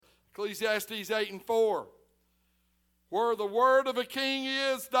Ecclesiastes 8:4. Where the word of a king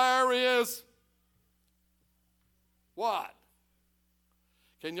is, there is what?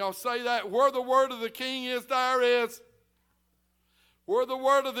 Can y'all say that? Where the word of the king is, there is. Where the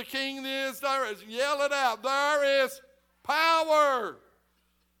word of the king is, there is. Yell it out. There is power.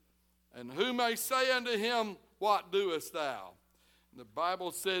 And who may say unto him, what doest thou? And the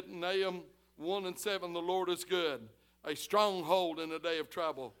Bible said in Nahum 1:7, the Lord is good, a stronghold in the day of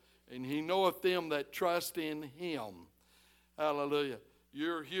trouble, and he knoweth them that trust in him. Hallelujah.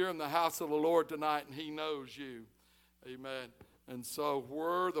 You're here in the house of the Lord tonight, and he knows you. Amen. And so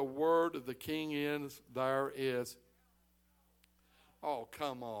where the word of the king is, there is. Oh,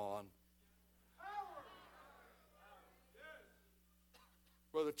 come on.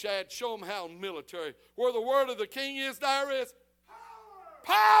 Brother Chad, show them how military. Where the word of the king is, there is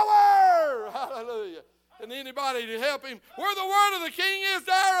power. Hallelujah. And anybody to help him. Where the word of the king is,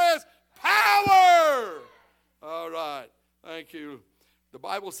 there is power. All right. Thank you. The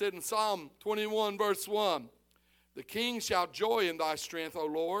Bible said in Psalm 21, verse 1, the king shall joy in thy strength, O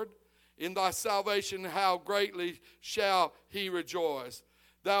Lord. In thy salvation how greatly shall he rejoice.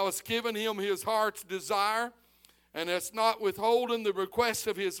 Thou hast given him his heart's desire, and hast not withholden the request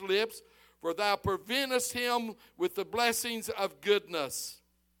of his lips, for thou preventest him with the blessings of goodness.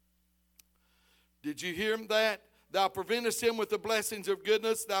 Did you hear that? Thou preventest him with the blessings of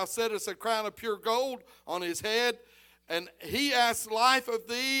goodness. Thou settest a crown of pure gold on his head. And he asked life of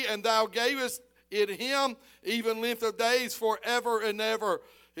thee, and thou gavest it him, even length of days forever and ever.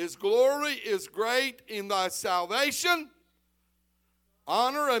 His glory is great in thy salvation.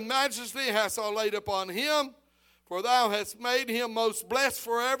 Honor and majesty hast thou laid upon him. For thou hast made him most blessed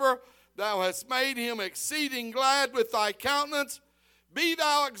forever. Thou hast made him exceeding glad with thy countenance. Be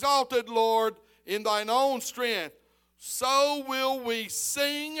thou exalted, Lord, in thine own strength. So will we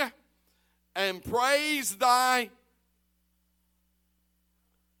sing and praise thy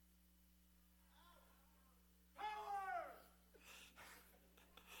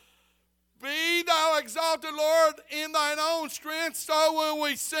Be thou exalted, Lord, in thine own strength. So will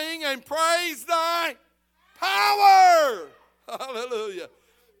we sing and praise thy power. Hallelujah.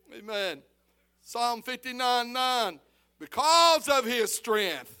 Amen. Psalm 59:9. Because of his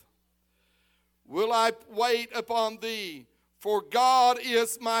strength will I wait upon thee, for God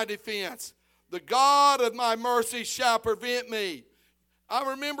is my defense. The God of my mercy shall prevent me. I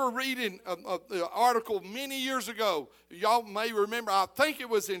remember reading an article many years ago. Y'all may remember, I think it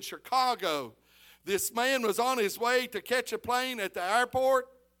was in Chicago. This man was on his way to catch a plane at the airport.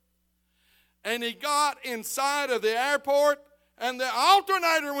 And he got inside of the airport, and the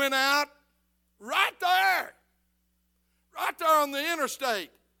alternator went out right there on the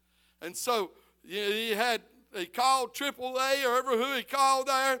interstate. And so he called AAA or ever who he called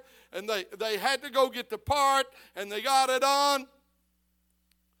there, and they had to go get the part, and they got it on.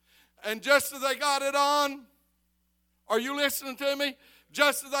 And just as they got it on, are you listening to me?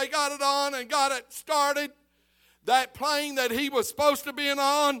 Just as they got it on and got it started, that plane that he was supposed to be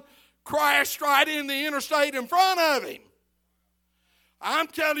on crashed right in the interstate in front of him. I'm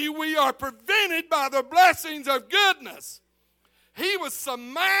telling you, we are prevented by the blessings of goodness. He was so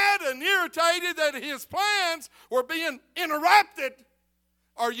mad and irritated that his plans were being interrupted.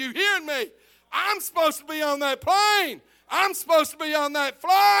 Are you hearing me? I'm supposed to be on that plane. I'm supposed to be on that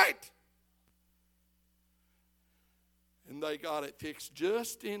flight. And they got it fixed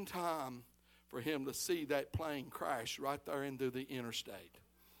just in time for him to see that plane crash right there into the interstate.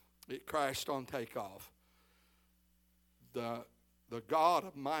 It crashed on takeoff. The God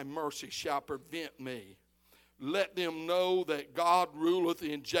of my mercy shall prevent me. Let them know that God ruleth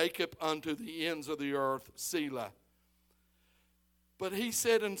in Jacob unto the ends of the earth. Selah. But he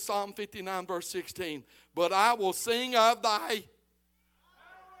said in Psalm 59 verse 16, but I will sing of thy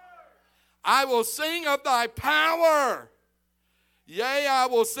power. Yea, I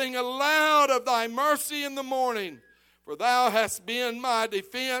will sing aloud of thy mercy in the morning. For thou hast been my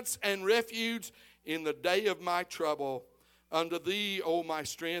defense and refuge in the day of my trouble. Unto thee, O my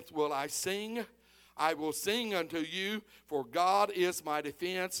strength, will I sing. I will sing unto you, for God is my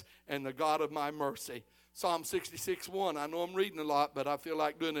defense and the God of my mercy. Psalm 66:1. I know I'm reading a lot, but I feel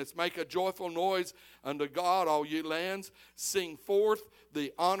like doing this. Make a joyful noise unto God, all ye lands. Sing forth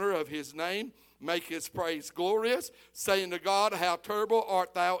the honor of his name. Make his praise glorious. Saying to God, how terrible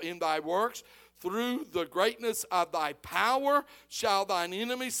art thou in thy works. Through the greatness of thy power shall thine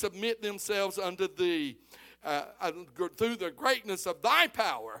enemies submit themselves unto thee. Through the greatness of thy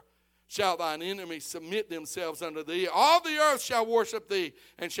power shall thine enemies submit themselves unto thee. All the earth shall worship thee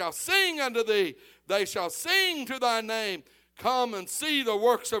and shall sing unto thee. They shall sing to thy name. Come and see the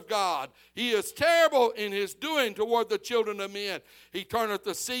works of God. He is terrible in his doing toward the children of men. He turneth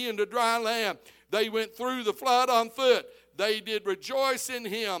the sea into dry land. They went through the flood on foot. They did rejoice in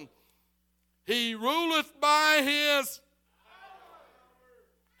him. He ruleth by his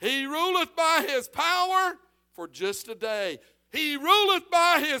power for just a day. He ruleth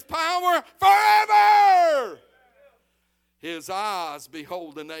by his power forever. His eyes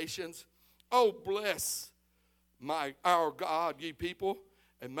behold the nations. Oh, bless our God, ye people,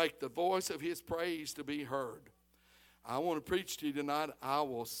 and make the voice of his praise to be heard. I want to preach to you tonight. I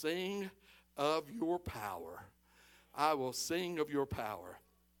will sing of your power. I will sing of your power.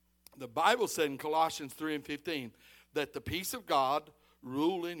 The Bible said in Colossians 3:15 that the peace of God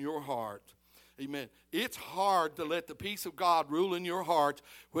rule in your heart. Amen. It's hard to let the peace of God rule in your heart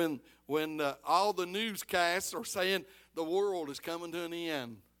when all the newscasts are saying the world is coming to an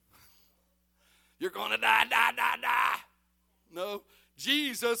end. You're going to die. No,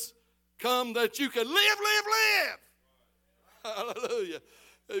 Jesus come that you can live. Hallelujah.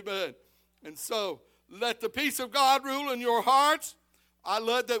 Amen. And so let the peace of God rule in your hearts. I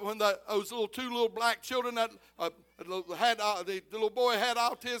love that when those two little black children that the little boy had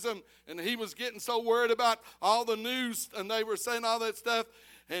autism, and he was getting so worried about all the news, and they were saying all that stuff,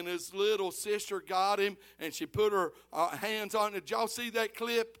 and his little sister got him, and she put her hands on him. Did y'all see that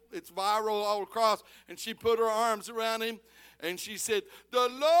clip? It's viral all across. And she put her arms around him, and she said, the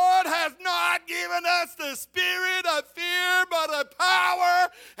Lord has not given us the spirit of fear, but of power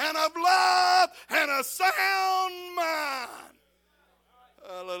and of love and a sound mind.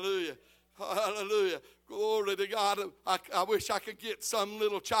 Hallelujah. Hallelujah. Glory to God. I wish I could get some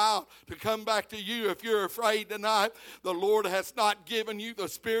little child to come back to you if you're afraid tonight. The Lord has not given you the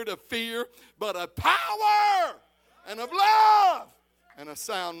spirit of fear, but of power and of love and a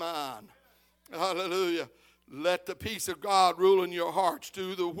sound mind. Hallelujah. Let the peace of God rule in your hearts,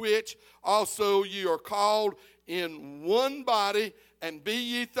 to the which also ye are called in one body, and be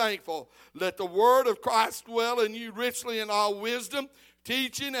ye thankful. Let the word of Christ dwell in you richly in all wisdom,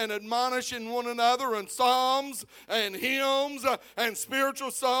 teaching and admonishing one another in psalms and hymns and spiritual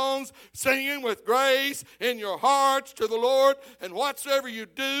songs, singing with grace in your hearts to the Lord. And whatsoever you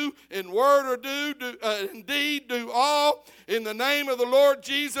do, in word or in deed, do all in the name of the Lord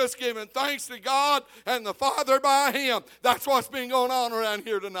Jesus, giving thanks to God and the Father by him. That's what's been going on around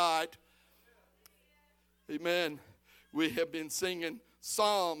here tonight. Amen. We have been singing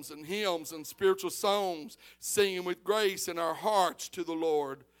psalms and hymns and spiritual songs, singing with grace in our hearts to the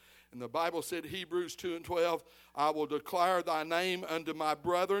Lord. And the Bible said, Hebrews 2:12, I will declare thy name unto my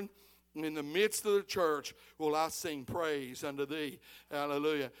brethren. In the midst of the church will I sing praise unto thee.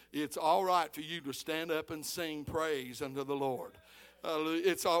 Hallelujah. It's all right for you to stand up and sing praise unto the Lord. Hallelujah.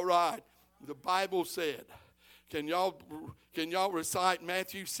 It's all right. The Bible said, can y'all recite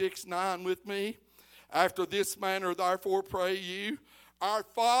Matthew 6:9 with me? After this manner therefore pray you, our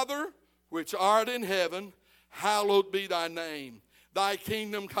Father, which art in heaven, hallowed be thy name. Thy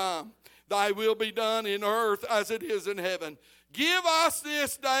kingdom come. Thy will be done in earth as it is in heaven. Give us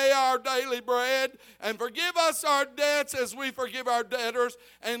this day our daily bread, and forgive us our debts as we forgive our debtors.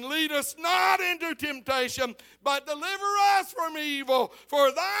 And lead us not into temptation, but deliver us from evil.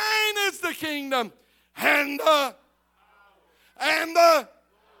 For thine is the kingdom, and the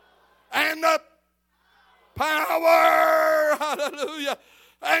power, hallelujah,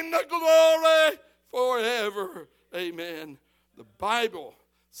 and the glory forever. Amen. The Bible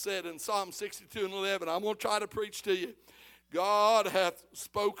said in Psalm 62:11, I'm going to try to preach to you. God hath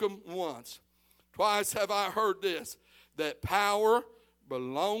spoken once. Twice have I heard this, that power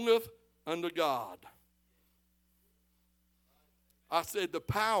belongeth unto God. I said the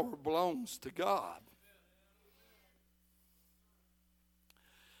power belongs to God.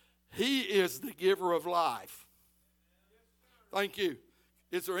 He is the giver of life. Thank you.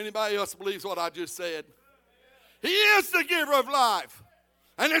 Is there anybody else who believes what I just said? He is the giver of life.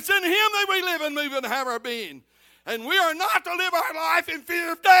 And it's in him that we live and move and have our being. And we are not to live our life in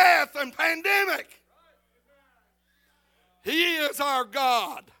fear of death and pandemic. He is our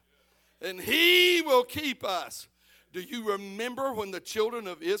God. And he will keep us. Do you remember when the children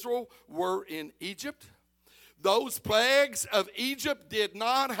of Israel were in Egypt? Those plagues of Egypt did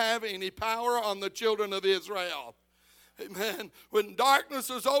not have any power on the children of Israel. Amen. When darkness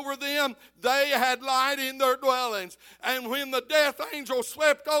was over them, they had light in their dwellings. And when the death angel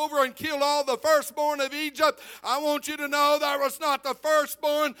swept over and killed all the firstborn of Egypt, I want you to know there was not the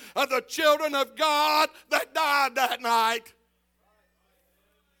firstborn of the children of God that died that night.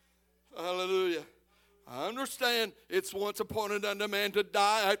 Hallelujah. I understand it's once appointed unto man to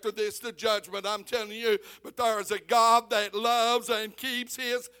die, after this the judgment. I'm telling you, but there is a God that loves and keeps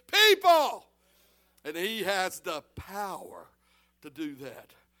his people. And he has the power to do that.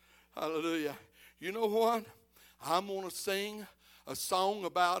 Hallelujah. You know what? I'm going to sing a song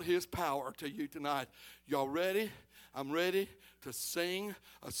about his power to you tonight. Y'all ready? I'm ready to sing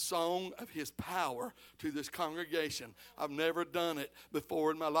a song of his power to this congregation. I've never done it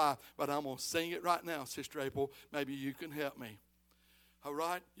before in my life, but I'm going to sing it right now, Sister April. Maybe you can help me. All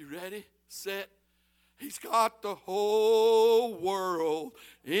right, you ready? Set. He's got the whole world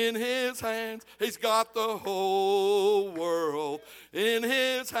in his hands. He's got the whole world in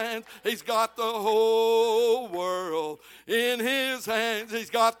his hands. He's got the whole world in his hands. He's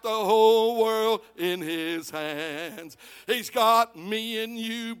got the whole world in his hands. He's got me and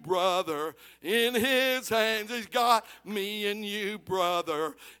you, brother, in his hands. He's got me and you,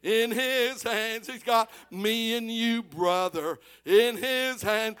 brother, in his hands. He's got me and you, brother, in his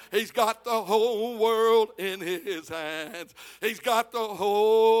hands. He's got the whole world in his hands. He's got the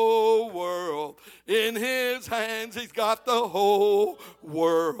whole world in his hands. He's got the whole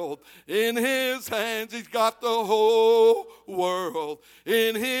world in his hands. He's got the whole world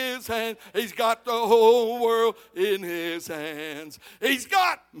in his hands. He's got the whole world in his hands. He's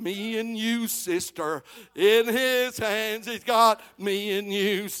got me and you, sister, in his hands. He's got me and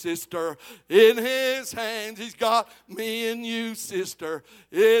you, sister, in his hands. He's got me and you, sister,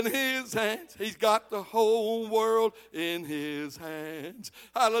 in his hands. He's got the whole world in his hands.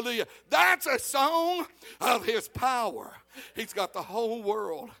 Hallelujah. That's a song of his power. He's got the whole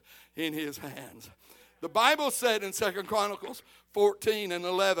world in his hands. The Bible said in 2 Chronicles 14 and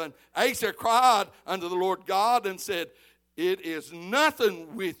 11, Asa cried unto the Lord God and said, it is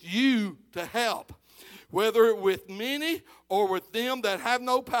nothing with you to help, whether with many or with them that have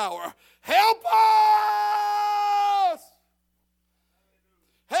no power. Help us!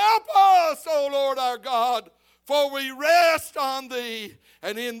 Help us, O Lord our God, for we rest on thee.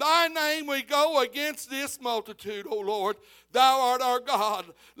 And in thy name we go against this multitude, O Lord. Thou art our God.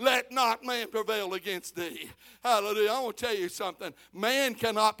 Let not man prevail against thee. Hallelujah. I want to tell you something. Man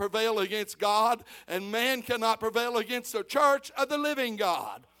cannot prevail against God, and man cannot prevail against the church of the living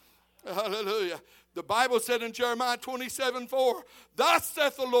God. Hallelujah. The Bible said in Jeremiah 27:4, thus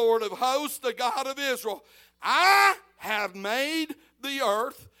saith the Lord of hosts, the God of Israel, I have made the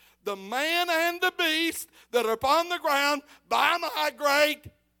earth, the man and the beast that are upon the ground by my great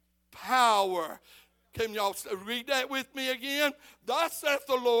power. Can y'all read that with me again? Thus saith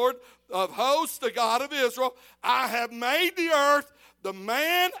the Lord of hosts, the God of Israel, I have made the earth, the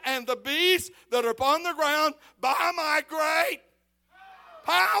man and the beast that are upon the ground by my great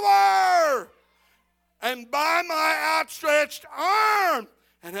power and by my outstretched arm,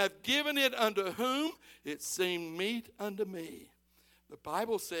 and have given it unto whom it seemed meet unto me. The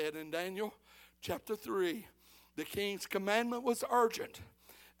Bible said in Daniel chapter 3, the king's commandment was urgent,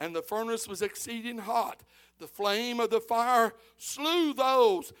 and the furnace was exceeding hot. The flame of the fire slew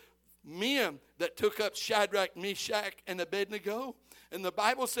those men that took up Shadrach, Meshach, and Abednego. And the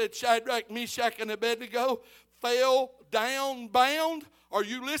Bible said Shadrach, Meshach, and Abednego fell down bound. Are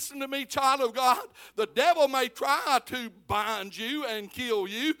you listening to me, child of God? The devil may try to bind you and kill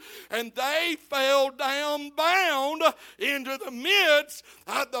you, and they fell down bound into the midst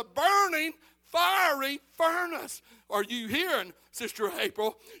of the burning, fiery furnace. Are you hearing, Sister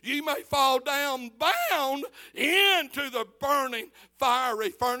April? You may fall down bound into the burning,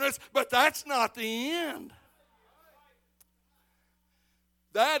 fiery furnace, but that's not the end.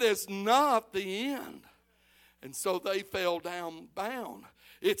 That is not the end. And so they fell down bound.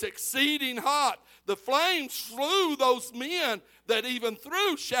 It's exceeding hot. The flames slew those men that even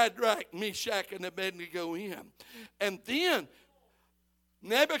threw Shadrach, Meshach, and Abednego in. And then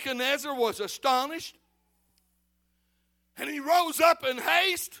Nebuchadnezzar was astonished, and he rose up in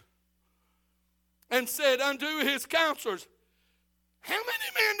haste and said unto his counselors, how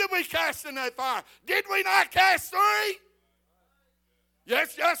many men did we cast in that fire? Did we not cast 3?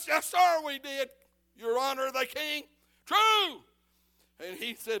 Yes, sir, we did, Your Honor the King. True. And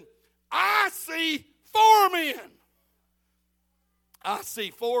he said, I see 4 men. I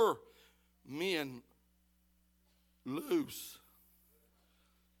see 4 men loose,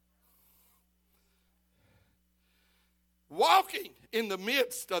 walking in the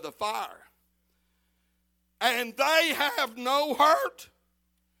midst of the fire, and they have no hurt,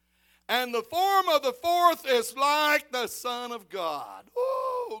 and the form of the 4th is like the Son of God.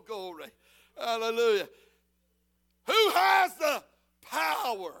 Oh, glory. Hallelujah. Who has the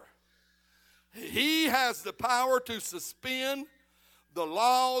power? He has the power to suspend the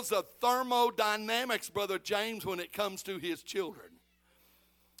laws of thermodynamics, Brother James, when it comes to his children.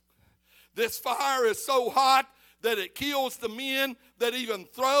 This fire is so hot that it kills the men that even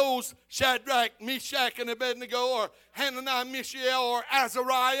throws Shadrach, Meshach, and Abednego, or Hananiah, Mishael, or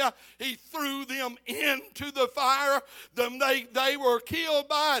Azariah. He threw them into the fire. They were killed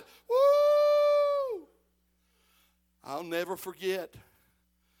by it. Woo! I'll never forget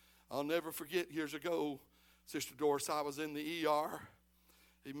years ago, Sister Doris, I was in the ER.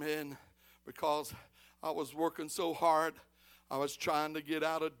 Amen. Because I was working so hard. I was trying to get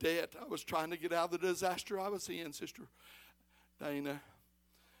out of debt. I was trying to get out of the disaster I was in, Sister Dana.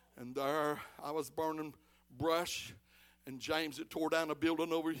 And there I was burning brush. And James had tore down a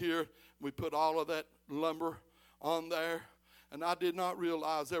building over here. We put all of that lumber on there. And I did not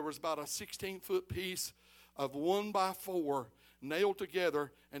realize there was about a 16-foot piece of 1x4 nailed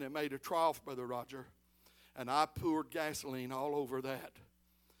together. And it made a trough, Brother Roger. And I poured gasoline all over that.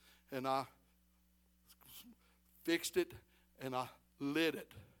 And I fixed it. And I lit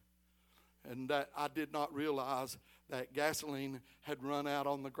it. And that I did not realize that gasoline had run out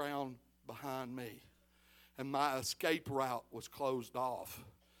on the ground behind me. And my escape route was closed off.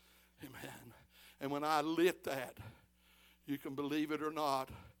 Amen. And when I lit that, you can believe it or not,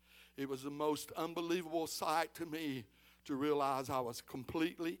 it was the most unbelievable sight to me to realize I was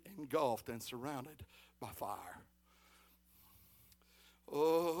completely engulfed and surrounded by fire.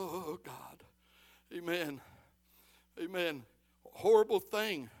 Oh, God. Amen. Amen. Horrible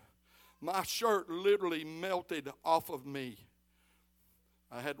thing. My shirt literally melted off of me.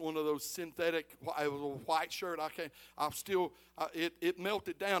 I had one of those synthetic, it was a white shirt. It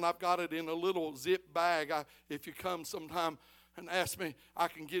melted down. I've got it in a little zip bag. If you come sometime and ask me, I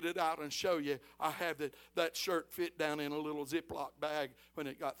can get it out and show you. I have that shirt fit down in a little Ziploc bag when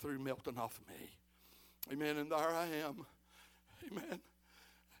it got through melting off of me. Amen. And there I am. Amen.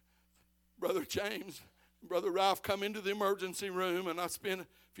 Brother James, Brother Ralph come into the emergency room, and I spent a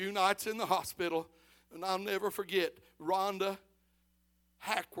few nights in the hospital, and I'll never forget, Rhonda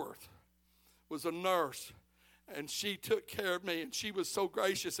Hackworth was a nurse, and she took care of me, and she was so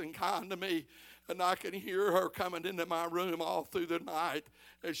gracious and kind to me, and I can hear her coming into my room all through the night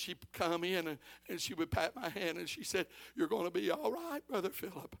as she come in, and she would pat my hand, and she said, "You're going to be all right, Brother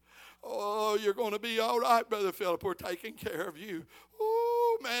Philip. Oh, you're going to be all right, Brother Philip. We're taking care of you."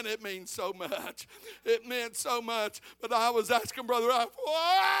 Oh, man, it means so much. It meant so much. But I was asking Brother Ralph,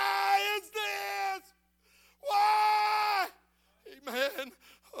 why is this? Why? Amen.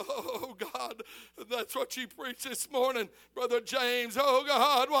 Oh, God, that's what you preached this morning, Brother James. Oh,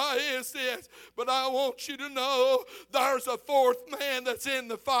 God, why is this? But I want you to know there's a fourth man that's in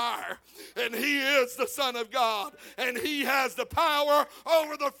the fire, and he is the Son of God, and he has the power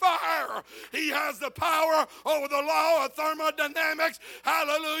over the fire. He has the power over the law of thermodynamics.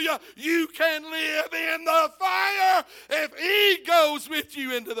 Hallelujah. You can live in the fire if he goes with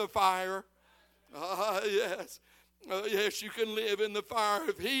you into the fire. Ah, yes. Yes, you can live in the fire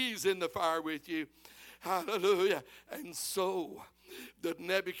if he's in the fire with you. Hallelujah. And so the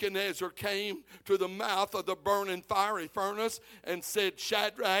Nebuchadnezzar came to the mouth of the burning fiery furnace and said,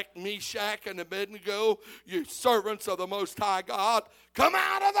 "Shadrach, Meshach, and Abednego, you servants of the Most High God, come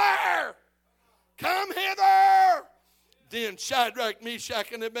out of there. Come hither." Then Shadrach,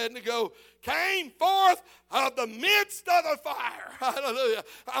 Meshach, and Abednego came forth of the midst of the fire. Hallelujah.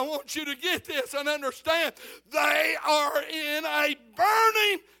 I want you to get this and understand. They are in a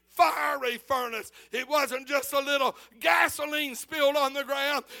burning fiery furnace. It wasn't just a little gasoline spilled on the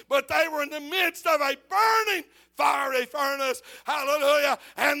ground, but they were in the midst of a burning fiery furnace. Hallelujah.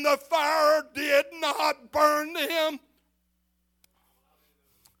 And the fire did not burn them.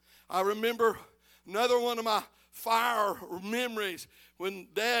 I remember another one of my fire memories when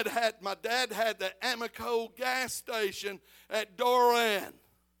my dad had the Amoco gas station at Doran.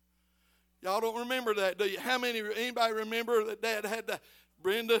 Y'all don't remember that, do you? Anybody remember that Dad had the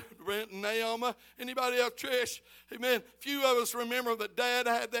Brenda, Naoma, anybody else? Trish, amen. Few of us remember that Dad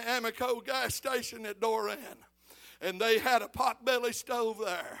had the Amoco gas station at Doran, and they had a potbelly stove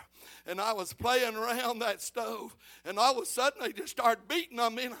there. And I was playing around that stove, and all of a sudden they just started beating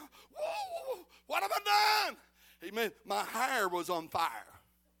on me. And whoa, what have I done? Amen. My hair was on fire.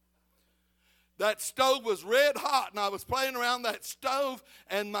 That stove was red hot, and I was playing around that stove,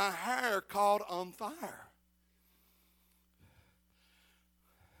 and my hair caught on fire.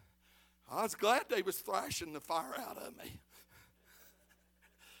 I was glad they was thrashing the fire out of me.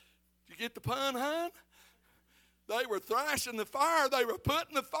 Did you get the pun, hon? They were thrashing the fire. They were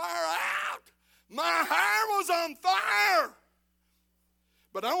putting the fire out. My hair was on fire.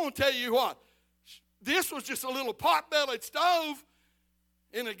 But I want to tell you what. This was just a little pot-bellied stove.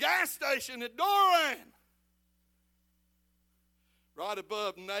 in a gas station at Doran, right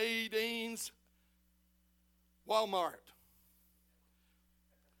above Nadine's Walmart,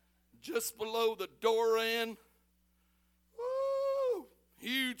 just below the Doran,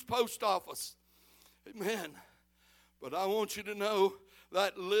 huge post office. Amen. But I want you to know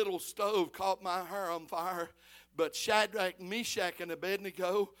that little stove caught my hair on fire. But Shadrach, Meshach, and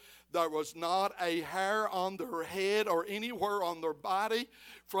Abednego, there was not a hair on their head or anywhere on their body,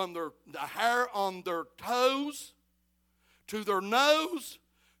 from the hair on their toes to their nose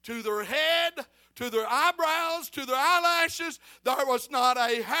to their head to their eyebrows to their eyelashes. There was not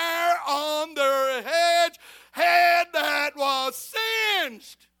a hair on their head that was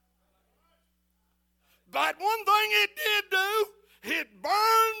singed. But one thing it did do, it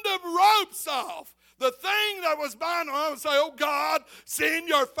burned the ropes off. The thing that was binding, I would say, oh God, send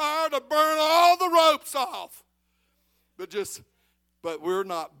your fire to burn all the ropes off. But we're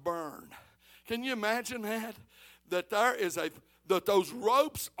not burned. Can you imagine that? That those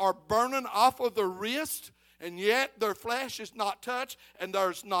ropes are burning off of their wrist, and yet their flesh is not touched, and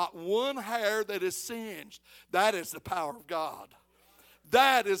there's not one hair that is singed. That is the power of God.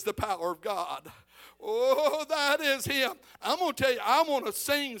 That is the power of God. Oh, that is Him. I'm going to tell you, I want to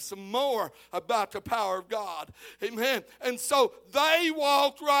sing some more about the power of God. Amen. And so they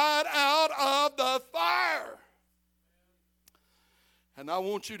walked right out of the fire. And I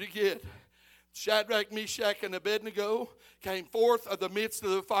want you to get Shadrach, Meshach, and Abednego came forth of the midst of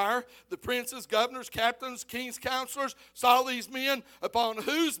the fire. The princes, governors, captains, kings, counselors saw these men upon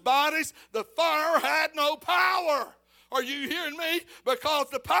whose bodies the fire had no power. Are you hearing me? Because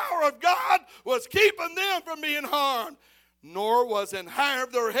the power of God was keeping them from being harmed. Nor was an hair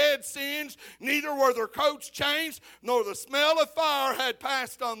of their head singed, neither were their coats changed, nor the smell of fire had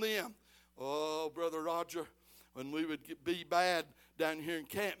passed on them. Oh, Brother Roger, when we would be bad down here in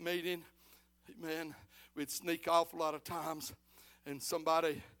camp meeting, amen, we'd sneak off a lot of times, and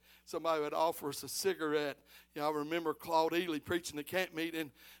somebody would offer us a cigarette. I remember Claude Ely preaching the camp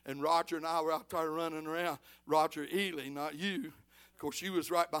meeting, and Roger and I were out there running around. Roger Ely, not you. Of course, you was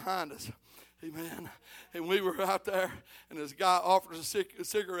right behind us. Amen. And we were out there, and this guy offered us a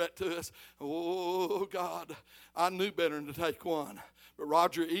cigarette to us. Oh, God, I knew better than to take one. But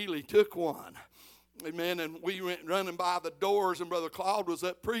Roger Ely took one. Amen. And we went running by the doors, and Brother Claude was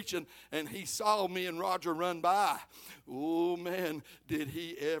up preaching, and he saw me and Roger run by. Oh, man, did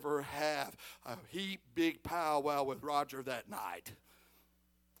he ever have a big powwow with Roger that night.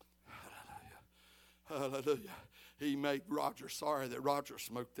 Hallelujah. Hallelujah. He made Roger sorry that Roger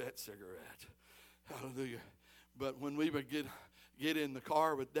smoked that cigarette. Hallelujah. But when we would get in the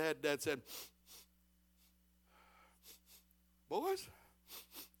car with Dad, Dad said, boys,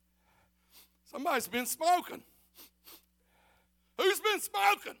 somebody's been smoking. Who's been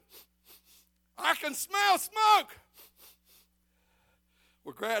smoking? I can smell smoke.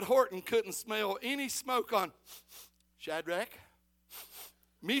 Well, Grad Horton couldn't smell any smoke on Shadrach,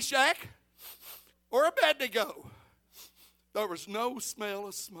 Meshach, or Abednego. There was no smell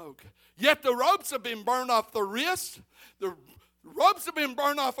of smoke. Yet the ropes have been burned off their wrists. The ropes have been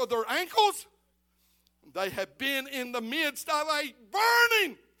burned off of their ankles. They have been in the midst of a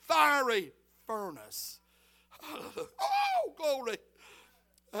burning, fiery furnace. Oh, glory.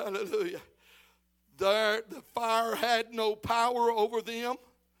 Hallelujah. The fire had no power over them.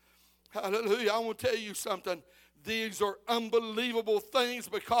 Hallelujah. I want to tell you something. These are unbelievable things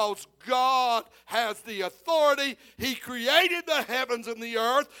because God has the authority. He created the heavens and the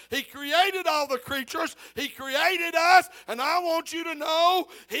earth. He created all the creatures. He created us. And I want you to know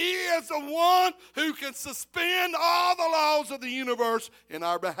He is the one who can suspend all the laws of the universe in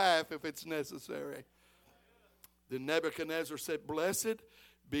our behalf if it's necessary. Then Nebuchadnezzar said, "Blessed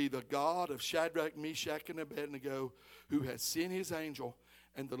be the God of Shadrach, Meshach, and Abednego, who has sent His angel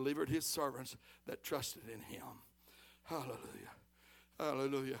and delivered His servants that trusted in Him." Hallelujah.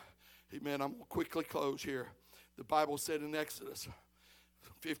 Hallelujah. Amen. I'm going to quickly close here. The Bible said in Exodus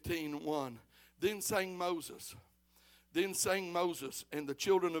 15:1, Then sang Moses and the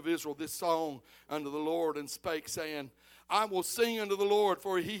children of Israel this song unto the Lord, and spake, saying, I will sing unto the Lord,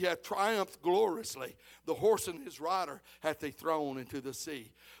 for He hath triumphed gloriously. The horse and his rider hath He thrown into the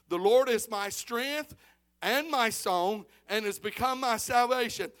sea. The Lord is my strength and my song, and is become my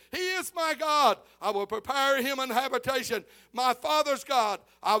salvation. He is my God. I will prepare Him an habitation. My father's God,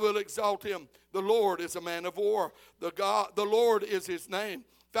 I will exalt Him. The Lord is a man of war. The Lord is His name.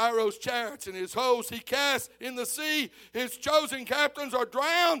 Pharaoh's chariots and his hosts He cast in the sea. His chosen captains are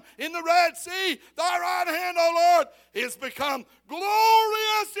drowned in the Red Sea. Thy right hand, O Lord, is become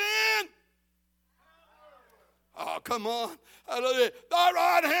glorious in. Oh, come on. Hallelujah. Thy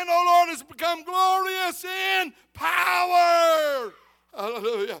right hand, O Lord, has become glorious in power.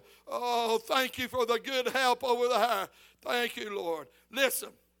 Hallelujah. Oh, thank you for the good help over there. Thank you, Lord. Listen.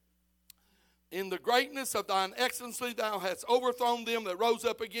 In the greatness of thine excellency thou hast overthrown them that rose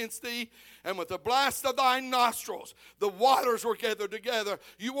up against thee, and with the blast of thy nostrils the waters were gathered together.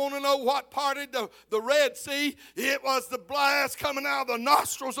 You want to know what parted the Red Sea? It was the blast coming out of the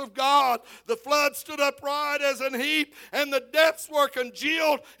nostrils of God. The flood stood upright as an heap, and the depths were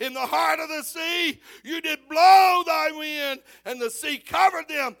congealed in the heart of the sea. You did blow thy wind, and the sea covered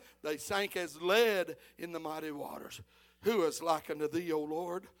them. They sank as lead in the mighty waters. Who is like unto thee, O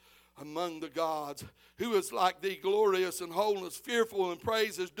Lord, among the gods? Who is like thee, glorious in holiness, fearful in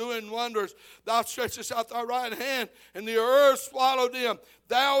praises, doing wonders? Thou stretchest out thy right hand, and the earth swallowed them.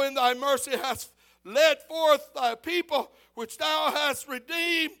 Thou in thy mercy hast led forth thy people, which thou hast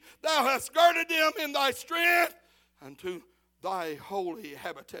redeemed. Thou hast girded them in thy strength unto thy holy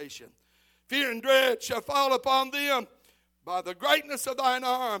habitation. Fear and dread shall fall upon them. By the greatness of thine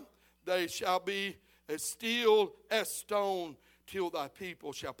arm they shall be as steel as stone, till thy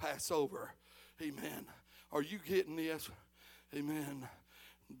people shall pass over. Amen. Are you getting this? Amen.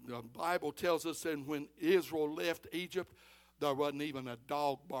 The Bible tells us that when Israel left Egypt, there wasn't even a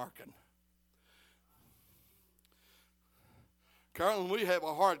dog barking. Carolyn, we have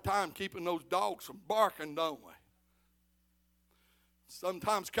a hard time keeping those dogs from barking, don't we?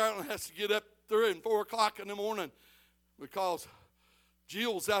 Sometimes Carolyn has to get up 3 and 4 o'clock in the morning because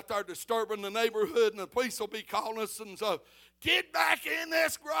Jill's out there disturbing the neighborhood, and the police will be calling us, and so, get back in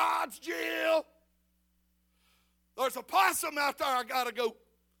this garage, Jill. There's a possum out there. I got to go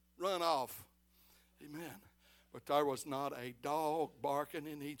run off. Amen. But there was not a dog barking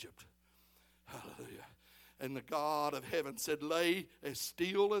in Egypt. Hallelujah. And the God of heaven said, lay as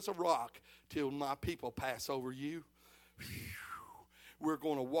still as a rock till my people pass over you. We're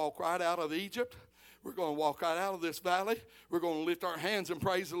going to walk right out of Egypt. We're going to walk right out of this valley. We're going to lift our hands and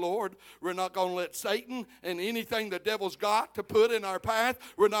praise the Lord. We're not going to let Satan and anything the devil's got to put in our path,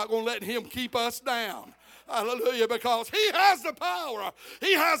 we're not going to let him keep us down. Hallelujah, because he has the power.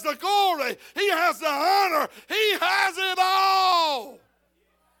 He has the glory. He has the honor. He has it all.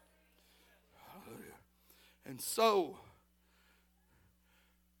 Hallelujah. And so,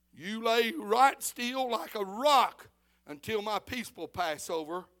 you lay right still like a rock until my people pass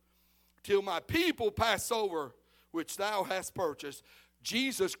over. Till my people pass over, which thou hast purchased.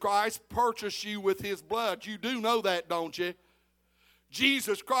 Jesus Christ purchased you with his blood. You do know that, don't you?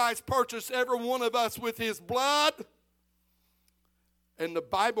 Jesus Christ purchased every one of us with his blood. And the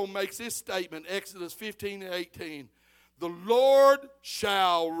Bible makes this statement, Exodus 15 and 18. The Lord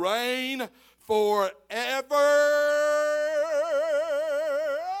shall reign forever.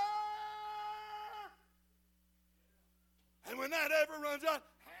 And when that ever runs out,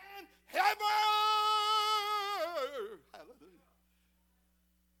 ever. Hallelujah.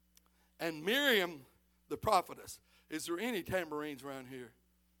 And Miriam, the prophetess. Is there any tambourines around here?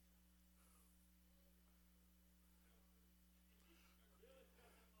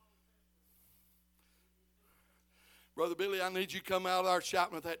 Brother Billy, I need you to come out there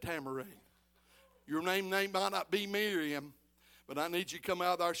shouting with that tambourine. Your name might not be Miriam, but I need you to come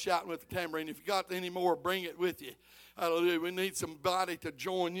out there shouting with the tambourine. If you got any more, bring it with you. Hallelujah. We need somebody to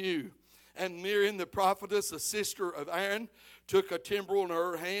join you. And Miriam, the prophetess, the sister of Aaron, took a timbrel in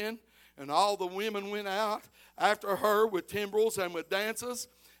her hand, and all the women went out after her with timbrels and with dances.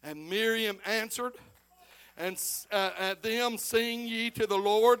 And Miriam answered, and at them sing ye to the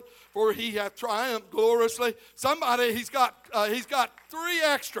Lord, for he hath triumphed gloriously. Somebody, he's got 3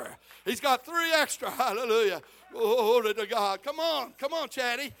 extra. He's got 3 extra. Hallelujah. Glory to God. Come on,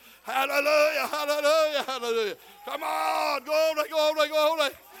 Chatty. Hallelujah, hallelujah, hallelujah. Come on, glory, glory, glory.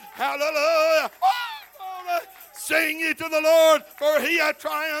 Hallelujah. Oh, glory. Sing ye to the Lord, for he hath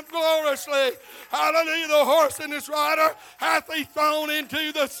triumphed gloriously. Hallelujah. The horse and his rider hath he thrown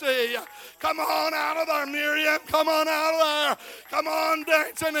into the sea. Come on out of there, Miriam. Come on out of there. Come on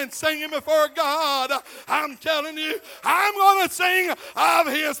dancing and singing before God. I'm telling you, I'm going to sing of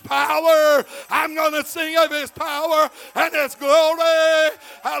his power. I'm going to sing of his power and his glory.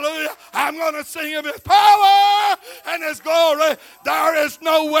 Hallelujah. I'm going to sing of his power and his glory. There is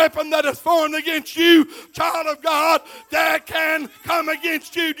no weapon that is formed against you, child of God, that can come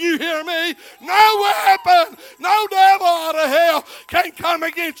against you. Do you hear me? No weapon, no devil out of hell can come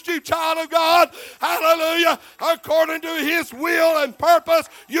against you, child of God. Hallelujah. According to his will and purpose,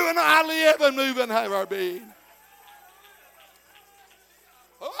 you and I live and move and have our being.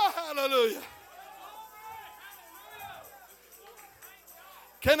 Oh, hallelujah.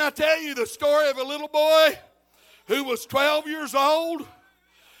 Can I tell you the story of a little boy who was 12 years old.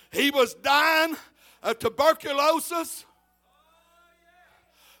 He was dying of tuberculosis.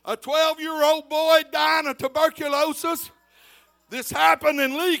 A 12-year-old boy dying of tuberculosis. This happened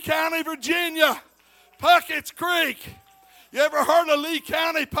in Lee County, Virginia, Puckett's Creek. You ever heard of Lee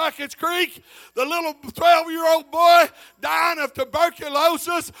County, Puckett's Creek? The little 12-year-old boy dying of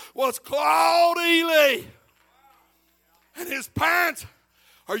tuberculosis was Claude Ely. And his parents,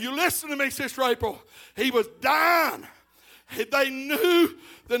 are you listening to me, Sister April? He was dying. They knew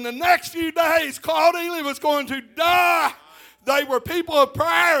that in the next few days Claude Ely was going to die. They were people of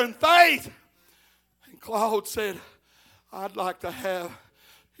prayer and faith. And Claude said, I'd like to have,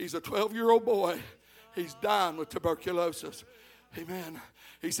 he's a 12-year-old boy. He's dying with tuberculosis. Amen.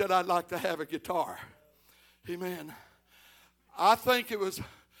 He said, I'd like to have a guitar. Amen. I think it was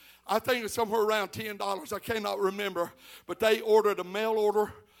somewhere around $10. I cannot remember. But they ordered a mail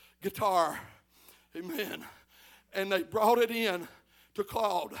order guitar. Amen. And they brought it in to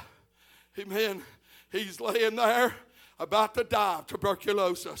Claude. Amen. He's laying there about to die of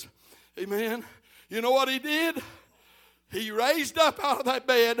tuberculosis. Amen. You know what he did? He raised up out of that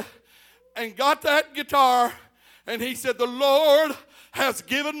bed and got that guitar, and he said, the Lord has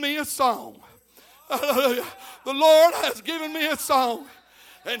given me a song. Hallelujah. The Lord has given me a song.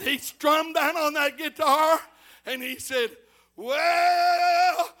 And he strummed down on that guitar, and he said,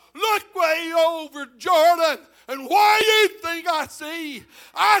 well, look way over Jordan. And what do you think I see?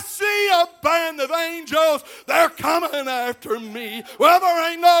 I see a band of angels. They're coming after me. Well,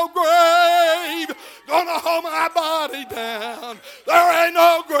 there ain't no grave gonna hold my body down. There ain't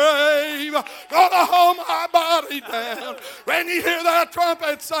no grave gonna hold my body down. When you hear that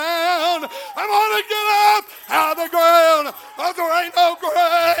trumpet sound, I'm gonna get up out of the ground. But there ain't no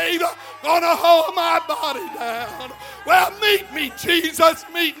grave gonna hold my body down. Well, meet me, Jesus,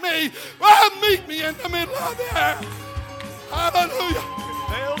 meet me. Well, meet me in the middle of there. Hallelujah.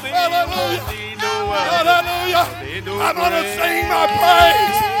 Hallelujah. Hallelujah. I'm going to sing my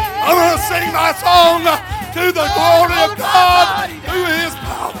praise. I'm going to sing my song to the glory of God through His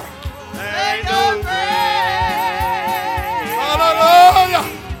power. Hallelujah.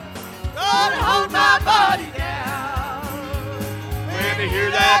 Gonna hold my body down when they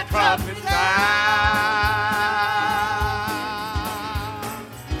hear that trumpet sound.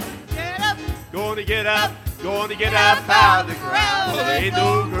 Gonna get up. Going to get up out of the ground. There ain't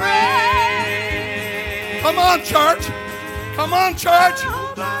no grave. Come on, church. Come on, church.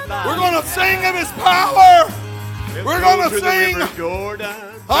 We're going to sing of His power. We're going to sing of the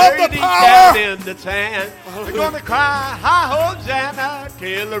power. In the sand. We're going to cry, high Hosanna,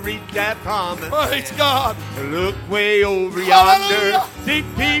 till I reach that promise. Praise God. Look way over yonder. See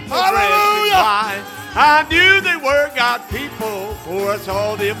people dressed in white. I knew they were God's people, for I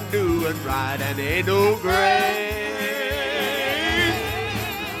saw them doing right, and ain't no grave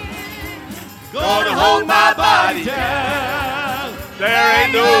gonna hold my body down. There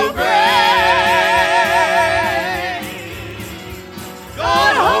ain't no grave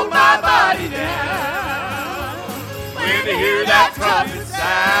gonna hold my body down when they hear that trumpet sound.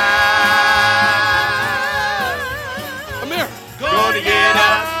 Come here. Gonna get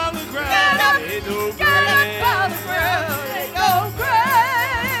up.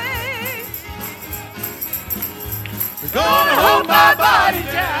 Gonna hold my body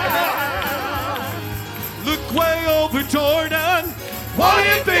down. Look way over Jordan. What do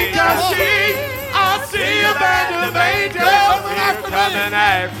you think I see? I see a band of angels coming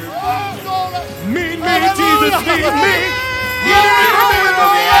after me. Meet me, Jesus, meet me. You're in the middle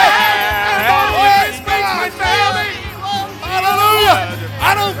of the air. Always makes me feel me. Hallelujah.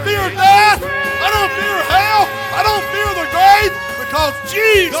 I don't fear death. I don't fear hell. I don't fear the grave, because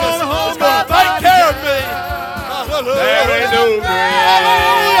Jesus is going to take care of me. Hallelujah. There ain't no grave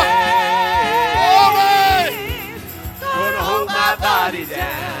gonna hold my body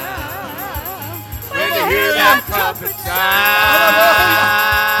down when you hear that trumpet sound.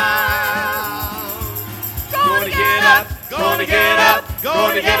 Gonna get up, gonna get up,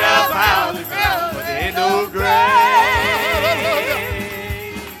 gonna get up out of the ground, but there ain't no grave.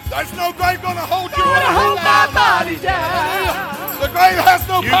 There's no grave gonna hold you. Gonna hold my body down. The grave has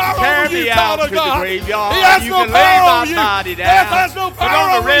no power over you, child of God. He has no power over you. Death has no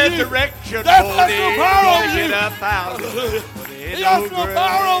power over you. Death has no power over you. Hallelujah. He has no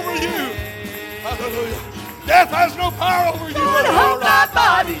power over you. Hallelujah. Death has no power over you. Gonna hold my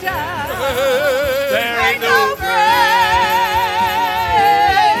body down. There ain't no grave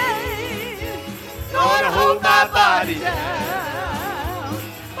gonna hold my body down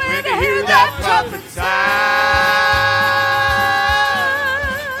when they hear that trumpet sound.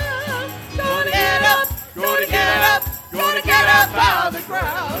 Gonna get up up by the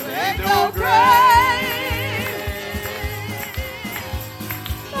ground, ain't no grave.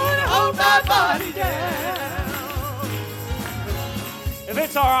 Lord, hold my body down. If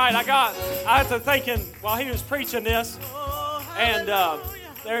it's all right, I was thinking while he was preaching this, and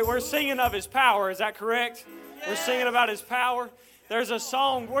we're singing of his power. Is that correct? We're singing about his power. There's a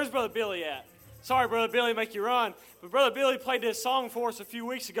song. Where's Brother Billy at? Sorry, Brother Billy, make you run. But Brother Billy played this song for us a few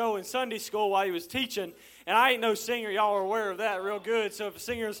weeks ago in Sunday school while he was teaching. And I ain't no singer. Y'all are aware of that real good. So if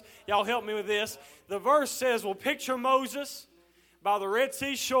singers, y'all help me with this. The verse says, well, picture Moses by the Red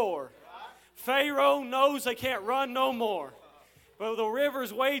Sea shore. Pharaoh knows they can't run no more. But the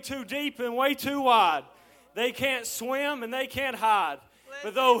river's way too deep and way too wide. They can't swim and they can't hide.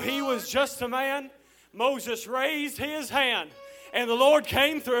 But though he was just a man, Moses raised his hand and the Lord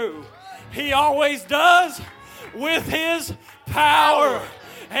came through. He always does with his power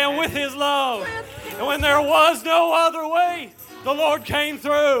and with his love. And when there was no other way, the Lord came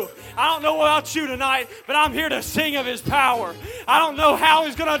through. I don't know about you tonight, but I'm here to sing of his power. I don't know how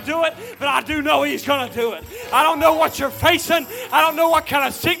he's going to do it, but I do know he's going to do it. I don't know what you're facing. I don't know what kind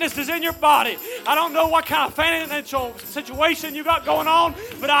of sickness is in your body. I don't know what kind of financial situation you got going on,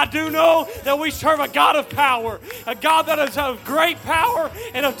 but I do know that we serve a God of power, a God that is of great power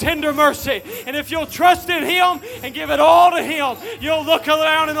and of tender mercy. And if you'll trust in him and give it all to him, you'll look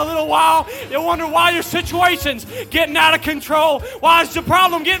around in a little while. You'll wonder why your situation's getting out of control. Why is the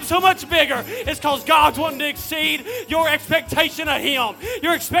problem getting so much bigger? It's because God's wanting to exceed your expectation of him.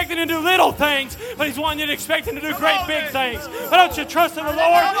 You're expecting him to do little things, but he's wanting you to expect him to do great big things. Why don't you trust in the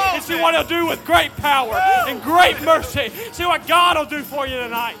Lord and see what he'll do with great power and great mercy. See what God will do for you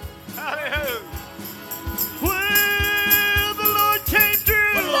tonight. Hallelujah. Well, the Lord came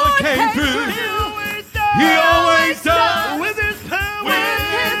through. The Lord came through. He always does. With his power. With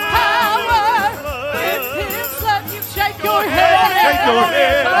his power. With his love. You shake your head. Shake your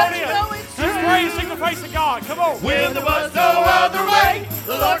head. But you know it's true. Just praise in the face of God. Come on. When there was no other way,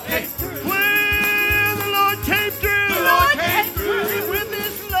 the Lord came through. Well, the Lord came through. The Lord came through. With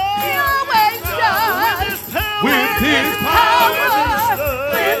his love. He always does. With his power. With his power.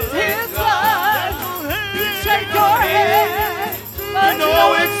 With his love. You shake your head. But you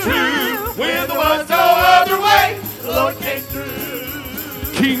know it's true. When there was no other way, the Lord came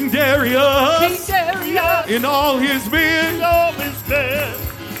through. King Darius. King Darius. In all his men. All his men.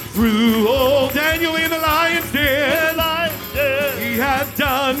 Through old Daniel in the lion's den. He had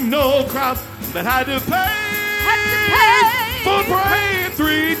done no crime that had to pay for praying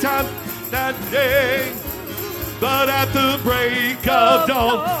 3 times that day. But at the break of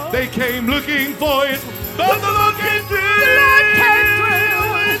dawn, they came looking for it. But the Lord came through. The Lord came through.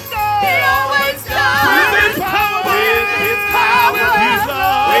 He always does. With his power. With his power. With his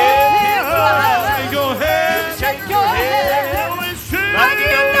love. With his love. Shake your head. Shake your head. It's true. But you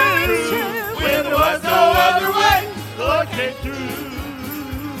know it's true. When there was no other way, the Lord came through.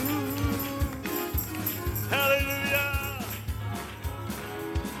 Hallelujah.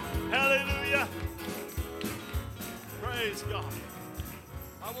 Hallelujah. Praise God.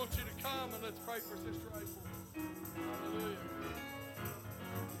 I want you to come and let's pray for Sister April. Hallelujah.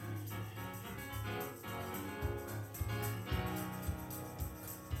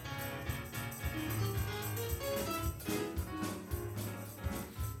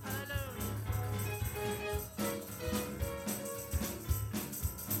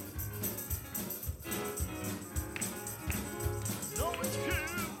 No, it's true.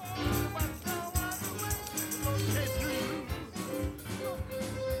 But no other way. The Lord came through.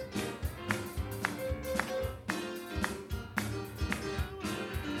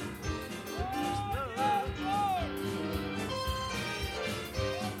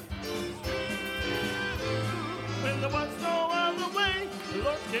 When there was no other way, the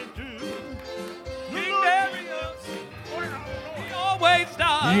Lord came through. King Darius, he always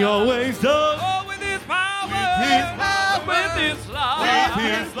does. He always does. Oh, with his power. With his With his love. With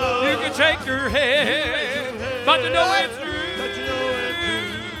his love. You can shake your head. But you know it's true. But you know it's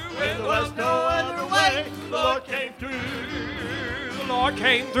true. When There was no other way, the Lord came through. The Lord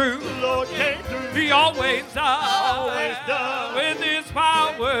came through. The Lord came through. He always does. Always does. With his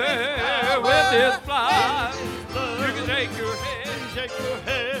power. With his love. You can shake your head. Shake your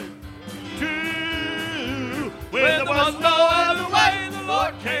head. True. When there was no other way, the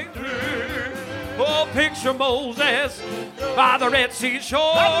Lord came through. Oh, picture Moses by the Red Sea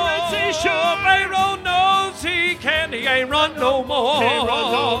shore. By the Red Sea shore. Pharaoh knows he ain't run no more. Can't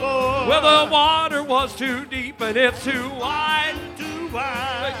run no more. Well, the water was too deep and it's too wide. Too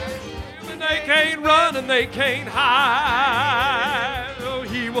wide. And they can't run and they can't hide. Oh,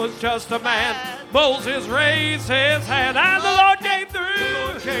 he was just a man. Moses raised his hand and the Lord came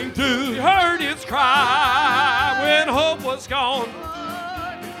through. He heard his cry when hope was gone.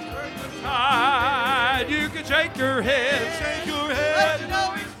 You can shake your head, but you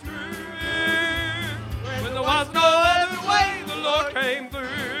know it's true. When there was no other way, the Lord came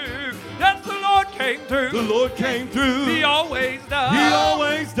through. Yes, the Lord came through. The Lord came through. He always does. He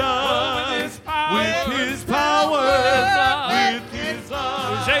always does. With his power. With his power. With his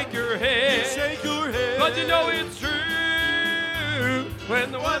love. Shake your head. Shake your head. But you know it's true.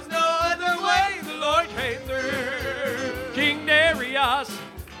 When there was no other way, the Lord came through. King Darius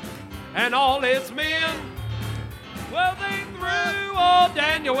and all his men, well, they threw old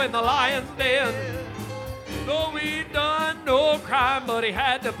Daniel in the lion's den. Though he'd done no crime, but he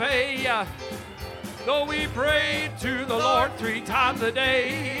had to pay. Though he prayed to the Lord 3 times a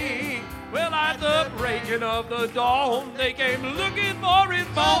day. Well, at the breaking of the dawn, they came looking for his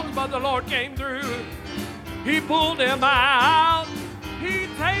bones, but the Lord came through. He pulled them out. He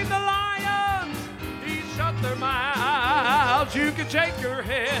tamed the lions. He shut their mouths. You can shake your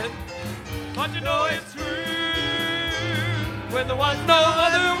head, but you know it's true. When there was no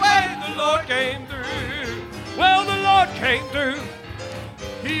other way, the Lord came through. Well, the Lord came through.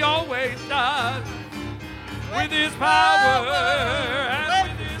 He always does. With his power and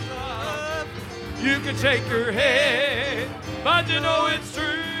with his love. You can shake your head, but you know it's true.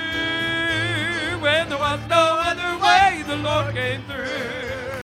 When there was no other way, the Lord came through.